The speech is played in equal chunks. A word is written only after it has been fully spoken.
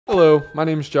Hello, my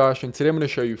name is Josh, and today I'm going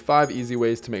to show you 5 easy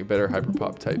ways to make better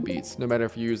hyperpop type beats. No matter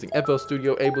if you're using FL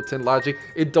Studio, Ableton, Logic,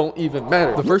 it don't even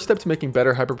matter. The first step to making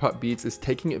better hyperpop beats is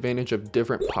taking advantage of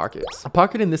different pockets. A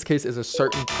pocket in this case is a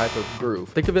certain type of groove.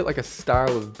 Think of it like a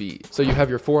style of beat. So you have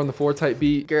your 4 on the floor type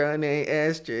beat, girl named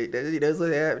Astrid, that's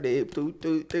what happened,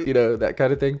 you know, that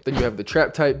kind of thing. Then you have the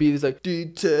trap type beat, it's like,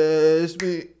 detest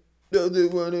me. Then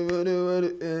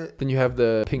you have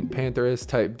the Pink Pantheress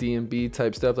type D&B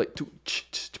type stuff like.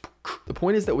 The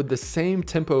point is that with the same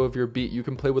tempo of your beat, you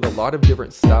can play with a lot of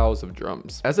different styles of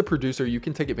drums. As a producer, you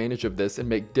can take advantage of this and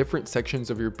make different sections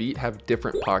of your beat have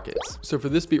different pockets. So for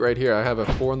this beat right here, I have a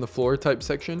 4 on the floor type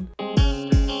section.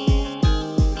 And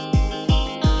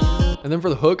then for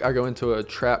the hook, I go into a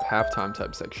trap halftime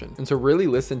type section. And so really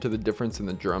listen to the difference in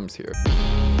the drums here.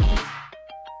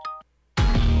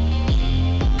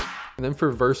 And then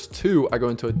for verse 2, I go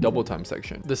into a double time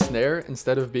section. The snare,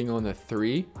 instead of being on the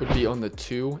 3, would be on the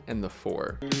 2 and the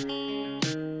 4.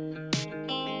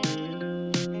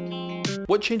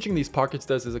 What changing these pockets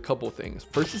does is a couple things.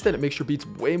 First is that it makes your beats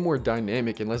way more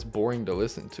dynamic and less boring to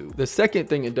listen to. The second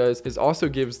thing it does is also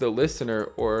gives the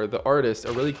listener or the artist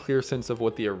a really clear sense of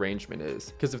what the arrangement is.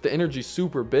 Because if the energy's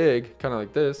super big, kind of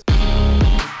like this,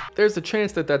 there's a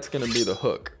chance that that's going to be the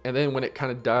hook. And then when it kind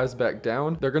of dies back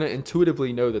down, they're going to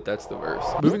intuitively know that that's the verse.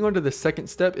 Moving on to the second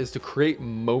step is to create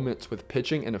moments with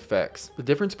pitching and effects. The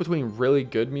difference between really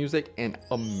good music and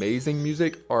amazing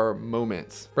music are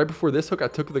moments. Right before this hook, I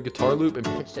took the guitar loop and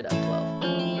pitched it up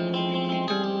 12.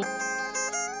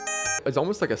 It's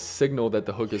almost like a signal that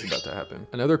the hook is about to happen.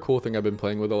 Another cool thing I've been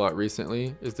playing with a lot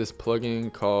recently is this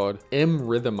plugin called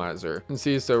M-Rhythmizer. And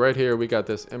see, so right here we got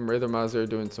this M-Rhythmizer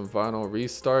doing some vinyl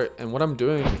restart. And what I'm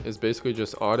doing is basically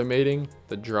just automating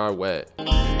the dry wet.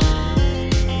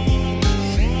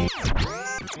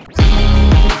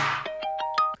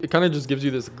 It kind of just gives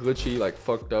you this glitchy, like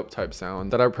fucked up type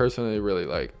sound that I personally really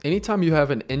like. Anytime you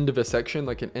have an end of a section,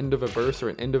 like an end of a verse or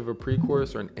an end of a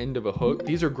pre-chorus or an end of a hook,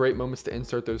 these are great moments to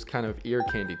insert those kind of ear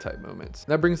candy type moments.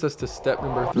 That brings us to step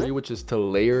number 3, which is to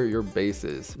layer your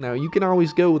basses. Now you can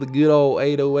always go with a good old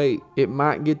 808. It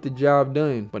might get the job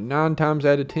done, but 9 times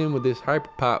out of 10 with this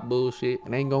hyperpop bullshit,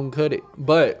 it ain't gonna cut it.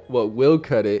 But what will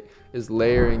cut it is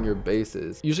layering your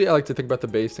basses. Usually I like to think about the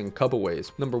bass in a couple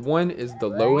ways. Number 1 is the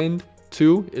low end,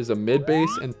 2 is a mid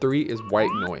bass, and 3 is white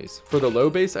noise. For the low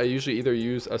bass, I usually either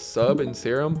use a sub in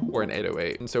Serum or an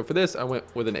 808. And so for this, I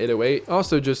went with an 808.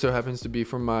 Also just so happens to be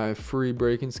from my free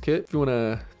breakings kit. If you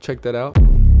wanna check that out.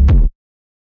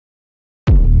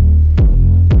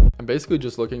 I'm basically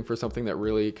just looking for something that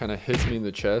really kind of hits me in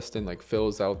the chest and like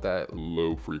fills out that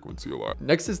low frequency a lot.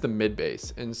 Next is the mid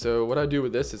bass. And so what I do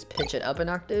with this is pitch it up an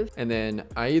octave. And then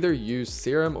I either use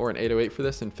Serum or an 808 for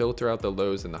this and filter out the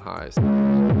lows and the highs.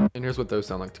 And here's what those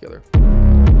sound like together.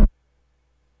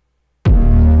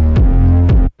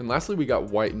 And lastly, we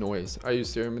got white noise. I use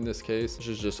Serum in this case, which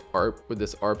is just ARP with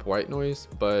this ARP white noise,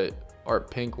 but ARP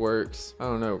pink works. I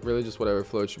don't know, really just whatever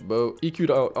floats your boat.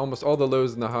 EQ'd out almost all the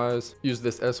lows and the highs. Use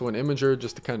this S1 imager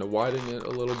just to kind of widen it a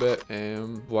little bit,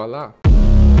 and voila.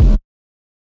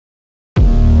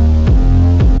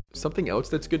 Something else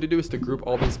that's good to do is to group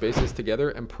all these basses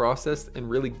together and process and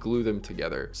really glue them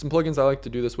together. Some plugins I like to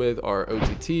do this with are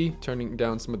OTT, turning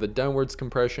down some of the downwards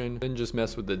compression, then just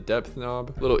mess with the depth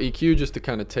knob. Little EQ just to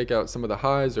kind of take out some of the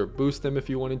highs or boost them if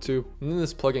you wanted to. And then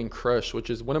this plugin Crush, which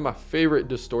is one of my favorite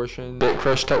distortion bit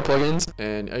crush type plugins.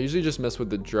 And I usually just mess with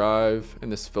the drive and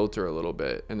this filter a little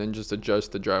bit and then just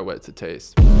adjust the dry wet to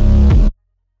taste.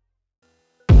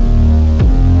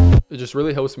 It just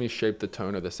really helps me shape the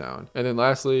tone of the sound. And then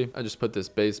lastly, I just put this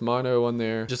bass mono on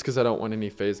there just because I don't want any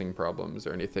phasing problems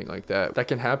or anything like that. That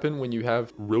can happen when you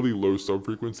have really low sub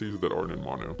frequencies that aren't in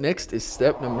mono. Next is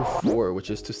step number 4, which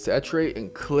is to saturate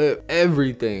and clip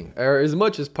everything, or as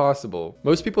much as possible.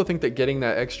 Most people think that getting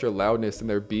that extra loudness in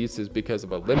their beats is because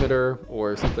of a limiter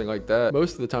or something like that.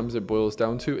 Most of the times it boils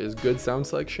down to is good sound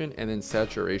selection and then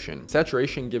saturation.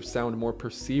 Saturation gives sound more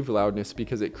perceived loudness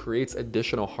because it creates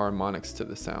additional harmonics to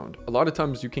the sound. A lot of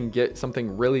times you can get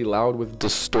something really loud with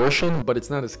distortion, but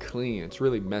it's not as clean. It's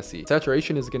really messy.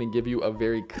 Saturation is going to give you a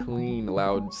very clean,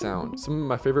 loud sound. Some of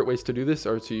my favorite ways to do this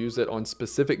are to use it on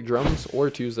specific drums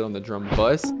or to use it on the drum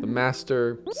bus, the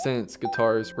master, synths,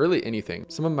 guitars, really anything.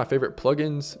 Some of my favorite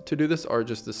plugins to do this are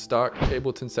just the stock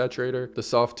Ableton saturator, the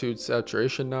Softude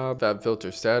saturation knob,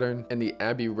 FabFilter Saturn, and the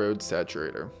Abbey Road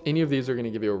saturator. Any of these are going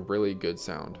to give you a really good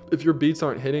sound. If your beats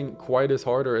aren't hitting quite as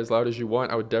hard or as loud as you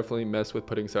want, I would definitely mess with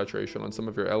putting saturation saturation on some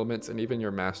of your elements and even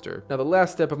your master. Now the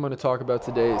last step I'm going to talk about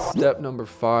today is step number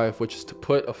 5, which is to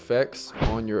put effects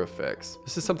on your effects.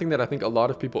 This is something that I think a lot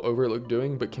of people overlook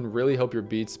doing, but can really help your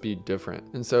beats be different.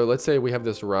 And so let's say we have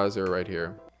this riser right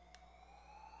here.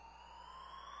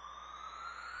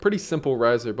 Pretty simple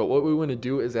riser, but what we want to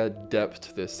do is add depth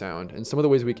to this sound. And some of the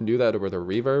ways we can do that are with a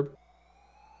reverb.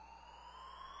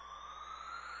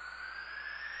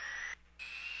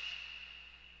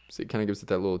 See, it kind of gives it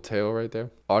that little tail right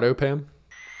there. Auto pan.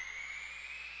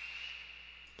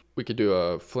 We could do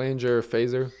a flanger,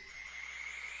 phaser.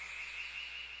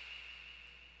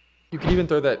 You can even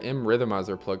throw that M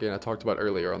Rhythmizer plugin I talked about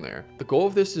earlier on there. The goal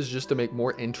of this is just to make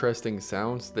more interesting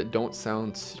sounds that don't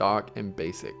sound stock and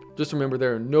basic. Just remember,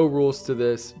 there are no rules to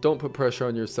this. Don't put pressure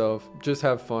on yourself. Just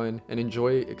have fun and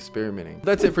enjoy experimenting.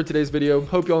 That's it for today's video.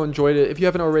 Hope y'all enjoyed it. If you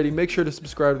haven't already, make sure to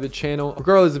subscribe to the channel.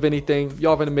 Regardless of anything,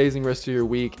 y'all have an amazing rest of your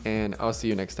week, and I'll see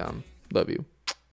you next time. Love you.